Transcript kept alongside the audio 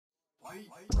You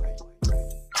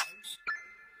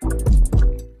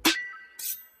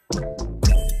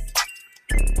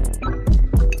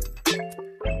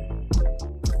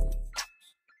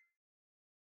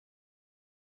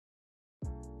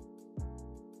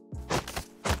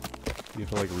have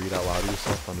to like read out loud to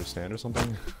yourself to understand or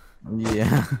something?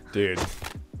 Yeah. Dude.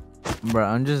 Bro,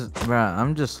 I'm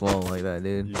just slow like that,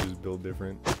 dude. You just build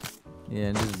different.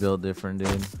 Yeah, just build different,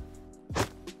 dude.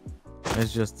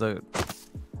 It's just the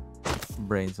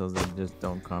brain cells that just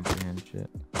don't comprehend shit.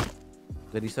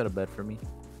 Did he set a bed for me?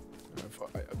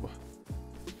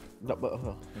 No, but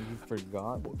you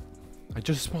forgot. I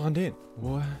just spawned in.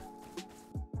 What?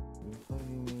 What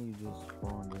do you mean you just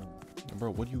spawned in?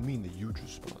 Bro, what do you mean that you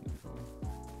just spawned in, bro?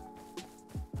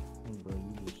 Bro,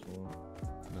 you just slow.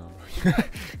 No, bro.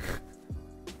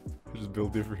 You just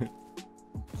build different.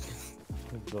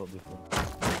 Just build different.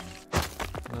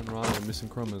 Nothing wrong with missing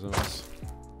chromosomes.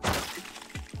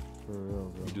 For real,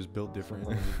 bro. You just build different.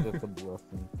 It's just a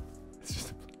blessing. It's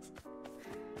just a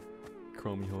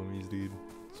Chromie homies, dude.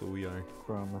 That's what we are.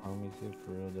 Chrome homies, dude,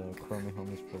 for real, though. Chromie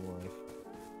homies for life.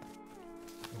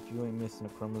 If you ain't missing a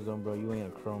chromosome, bro, you ain't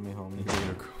a chromie homie. You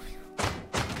ain't a Chromie.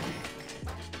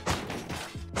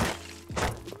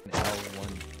 L1.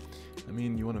 I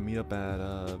mean, you want to meet up at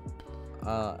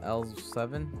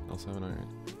L7? L7, alright.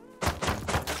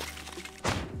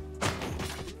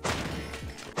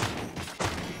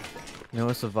 You know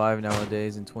what's a vibe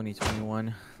nowadays in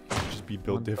 2021? Just be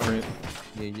built different.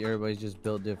 Yeah, everybody's just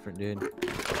built different, dude.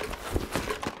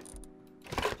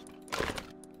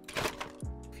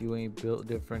 If you ain't built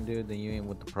different, dude, then you ain't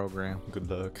with the program. Good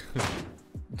luck.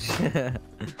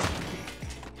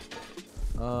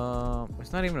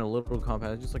 It's not even a little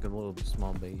compound, it's just like a little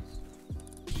small base.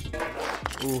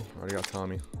 Ooh, already got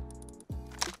Tommy.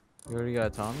 You already got a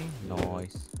Tommy?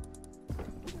 Nice.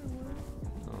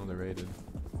 Oh, they're raided.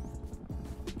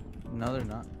 No, they're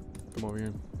not. Come over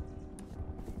here.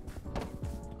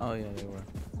 Oh, yeah, they were.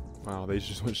 Wow, they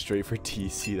just went straight for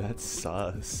TC. That's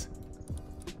sus.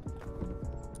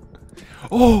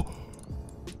 Oh!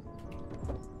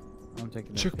 I'm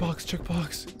taking Chick box, chick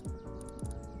box.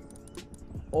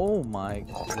 Oh my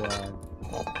god.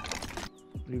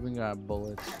 We even got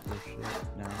bullets for shit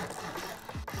now.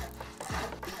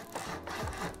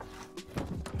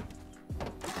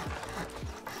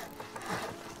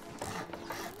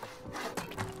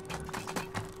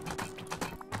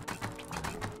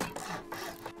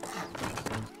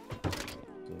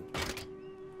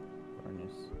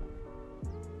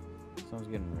 Someone's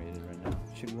getting raided right now.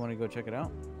 Should we want to go check it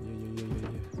out? Yeah.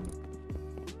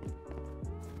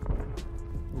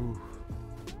 Ooh.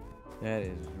 That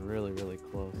is really, really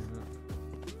close.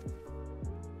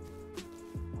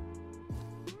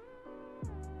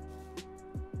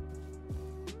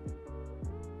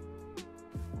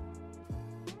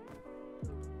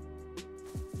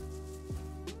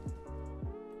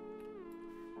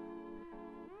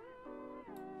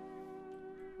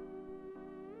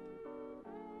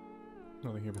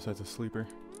 Nothing here besides a sleeper.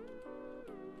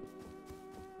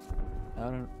 I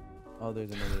don't. Oh,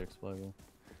 there's another explosion.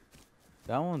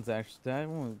 That one's actually. That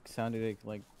one sounded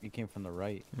like it came from the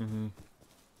right. Mm-hmm.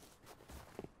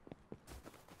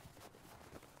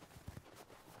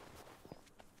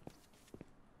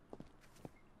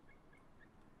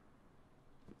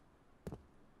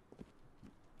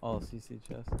 Oh, CC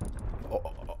chest.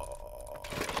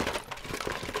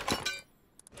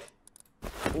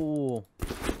 Oh.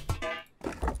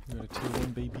 We got a tier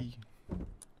 1, baby.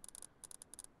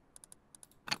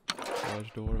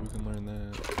 Garage door, we can learn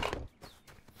that.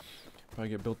 Probably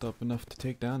get built up enough to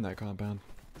take down that compound.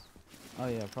 Oh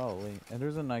yeah, probably. And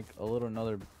there's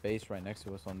another base right next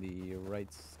to us on the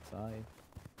right side.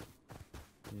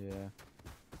 Yeah.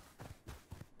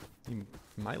 He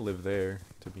might live there,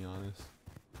 to be honest.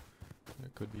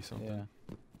 That could be something.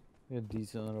 Yeah. A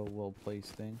decent little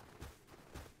well-placed thing.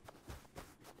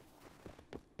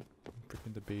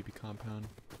 Freaking the baby compound.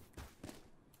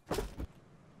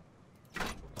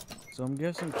 So I'm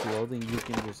guessing clothing, you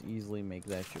can just easily make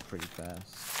that shit pretty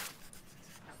fast.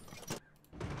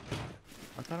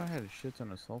 I thought I had a shit ton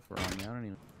of sulfur on me. I don't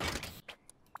even.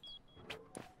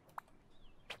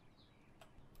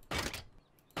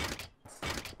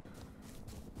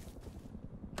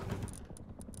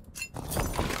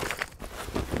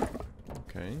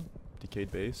 Okay.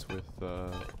 Decayed base with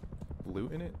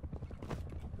loot in it.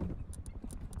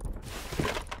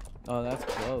 Oh, that's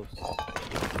close.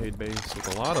 Decayed base with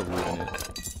a lot of loot in it.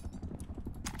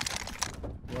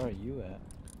 Where are you at?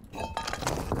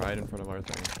 Right in front of our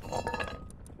thing.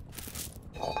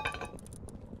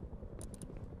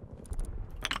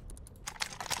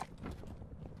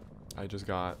 I just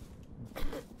got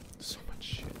So much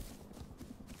shit.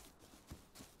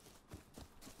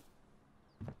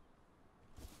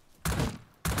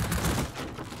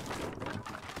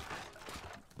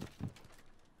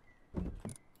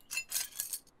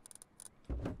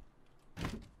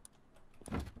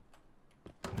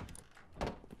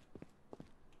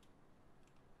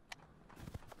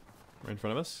 Right in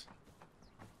front of us.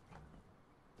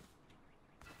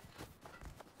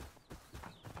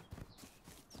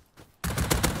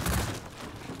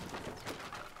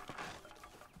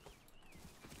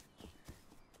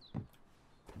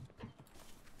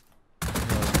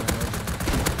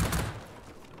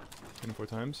 Hit him 4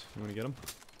 times. You want to get him?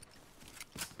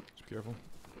 Just be careful.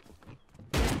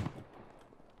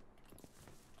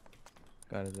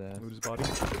 Got his ass. Loot his body.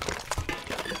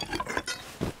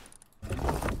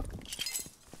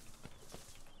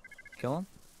 Kill him?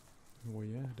 Well,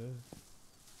 yeah, it does.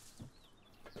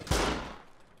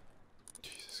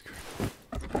 Jesus Christ.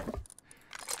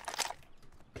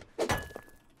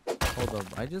 Hold up.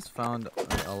 I just found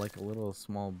like a little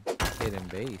small hidden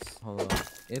base. Hold up.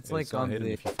 It's like not on hidden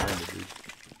the. if you find it, dude.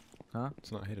 Huh?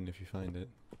 It's not hidden if you find it.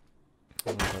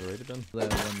 You want to try to raid it then?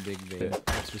 That one big base. Yeah,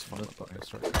 let's just find it. I'll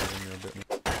start covering you a bit more.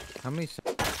 How many? Is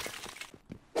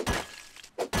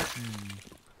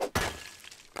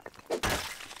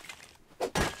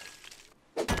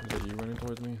that you running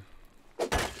towards me?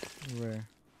 Where?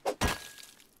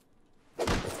 No,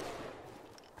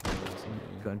 it's not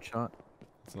you. Gunshot?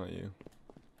 It's not you.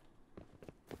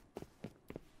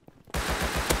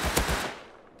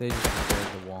 They just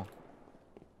destroyed the wall.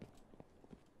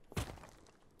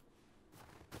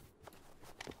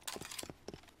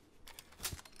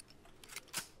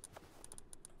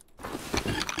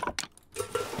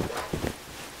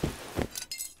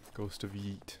 Ghost of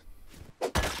Yeet.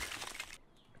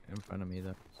 In front of me,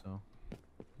 though, so.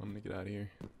 I'm gonna get out of here.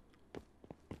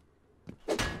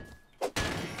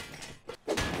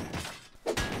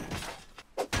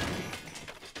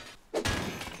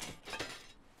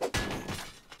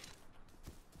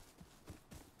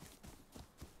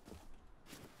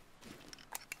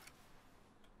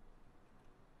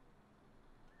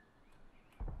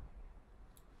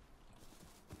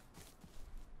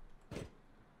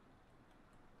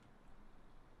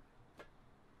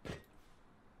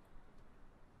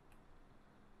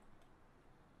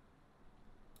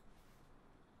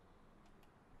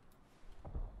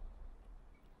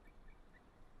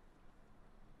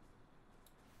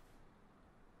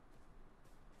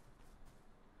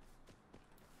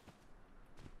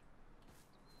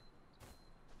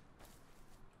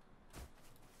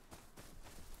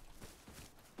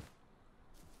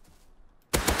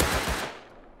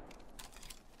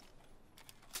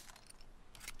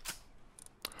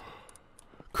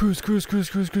 Cruise, cruise, cruise,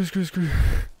 cruise, cruise, cruise, cruise.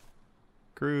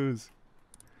 Cruise.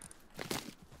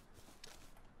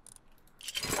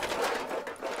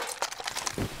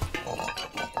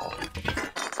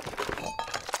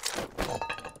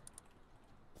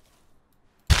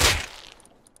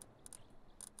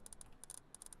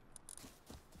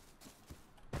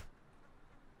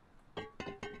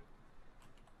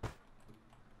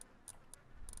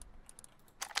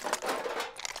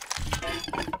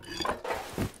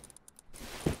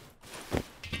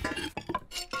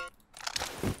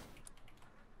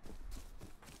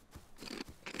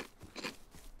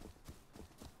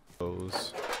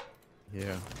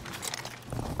 Yeah.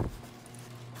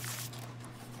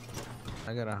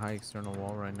 I got a high external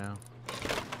wall right now.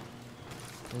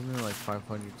 Only like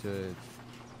 500 to.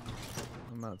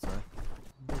 I'm outside.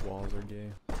 The walls are gay.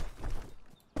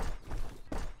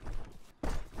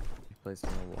 Placing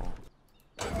a wall.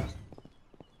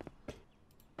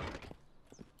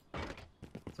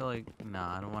 So like,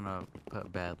 nah, I don't want to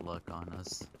put bad luck on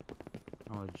us. I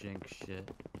don't want to jinx shit.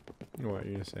 What,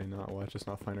 you gonna say not watch us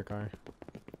not find a car?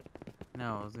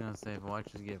 No, I was gonna say if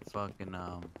watch us get fucking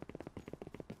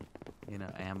you know,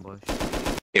 ambushed.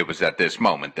 It was at this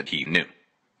moment that he knew.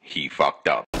 He fucked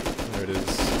up. There it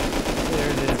is. There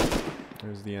it is.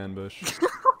 There's the ambush.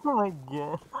 Oh my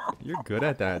god. You're good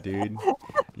at that, dude.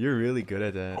 You're really good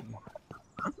at that.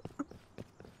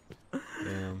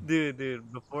 Damn.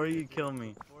 Dude, before you kill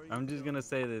me, I'm just gonna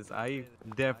say this. I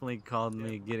definitely called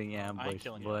me getting ambushed,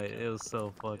 but it was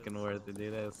so fucking worth it,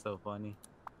 dude. That was so funny.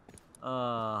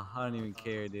 I don't even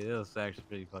care, dude. It was actually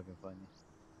pretty fucking funny.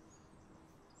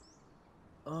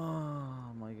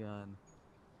 Oh my god.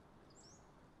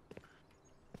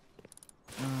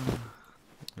 Oh,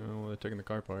 well, they're taking the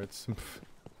car parts.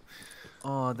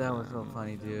 Oh, that was so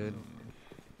funny, dude.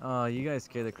 Oh, you guys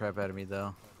scared the crap out of me,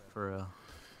 though. For real.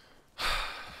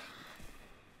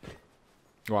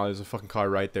 Wow, there's a fucking car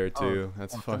right there, too. Oh,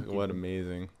 That's thank fucking, you. what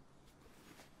amazing.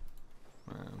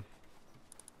 Man.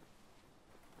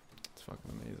 It's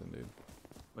fucking amazing, dude.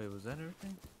 Wait, was that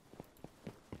everything?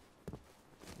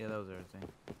 Yeah, that was everything.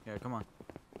 Yeah, come on.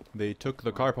 They took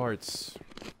the car parts.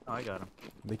 Oh, I got him.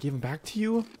 They gave them back to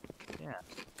you? Yeah.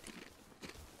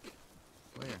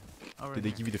 Where? Oh, right Did they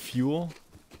here. give you the fuel?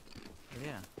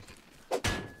 Yeah.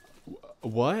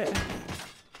 What?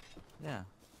 Yeah.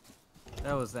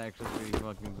 That was actually pretty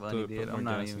fucking funny, Put dude. more I'm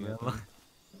not gas even in gonna that lie. thing.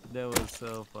 That was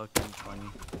so fucking funny.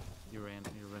 You're running.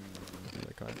 Yeah,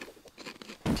 the car.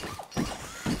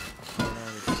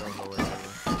 That is so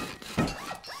hilarious.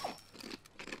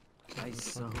 I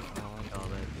so like all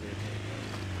that shit.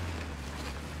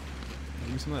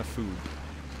 Give me some of that food.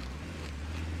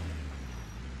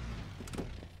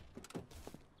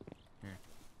 Here.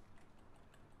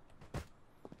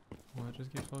 What?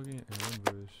 Just get fucking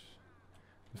ambush.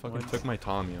 They fucking What? took my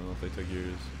Tommy. I don't know if they took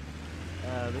yours.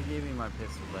 They gave me my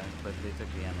pistol back, but they took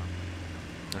the ammo.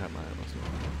 I have my ammo still.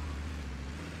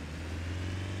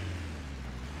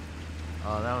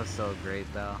 Oh, that was so great,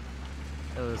 though.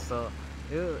 It was so...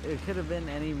 It could have been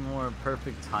any more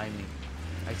perfect timing.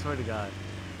 I swear to God.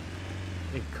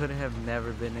 It could have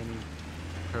never been any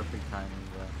perfect timing,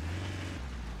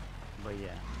 but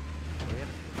yeah. We had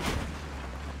a...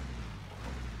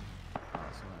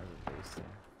 Oh, someone has a base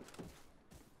there.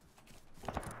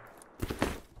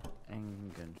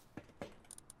 And gun.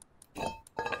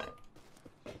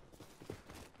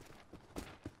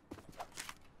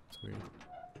 It's weird.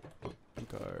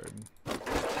 Guard.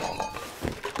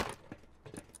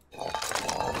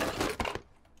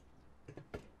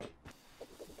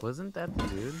 Wasn't that the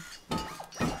dude? I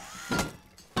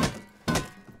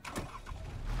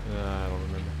don't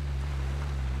remember.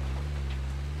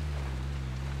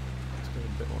 Let's go a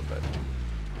bit more bed.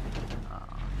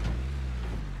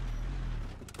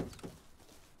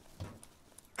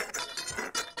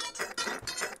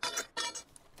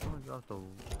 Someone dropped some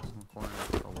corner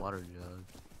of a water jug.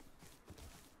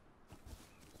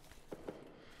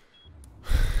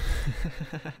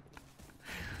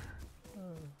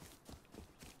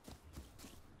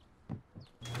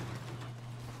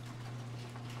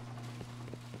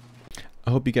 I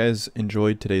hope you guys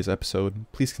enjoyed today's episode.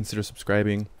 Please consider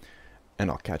subscribing, and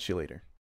I'll catch you later.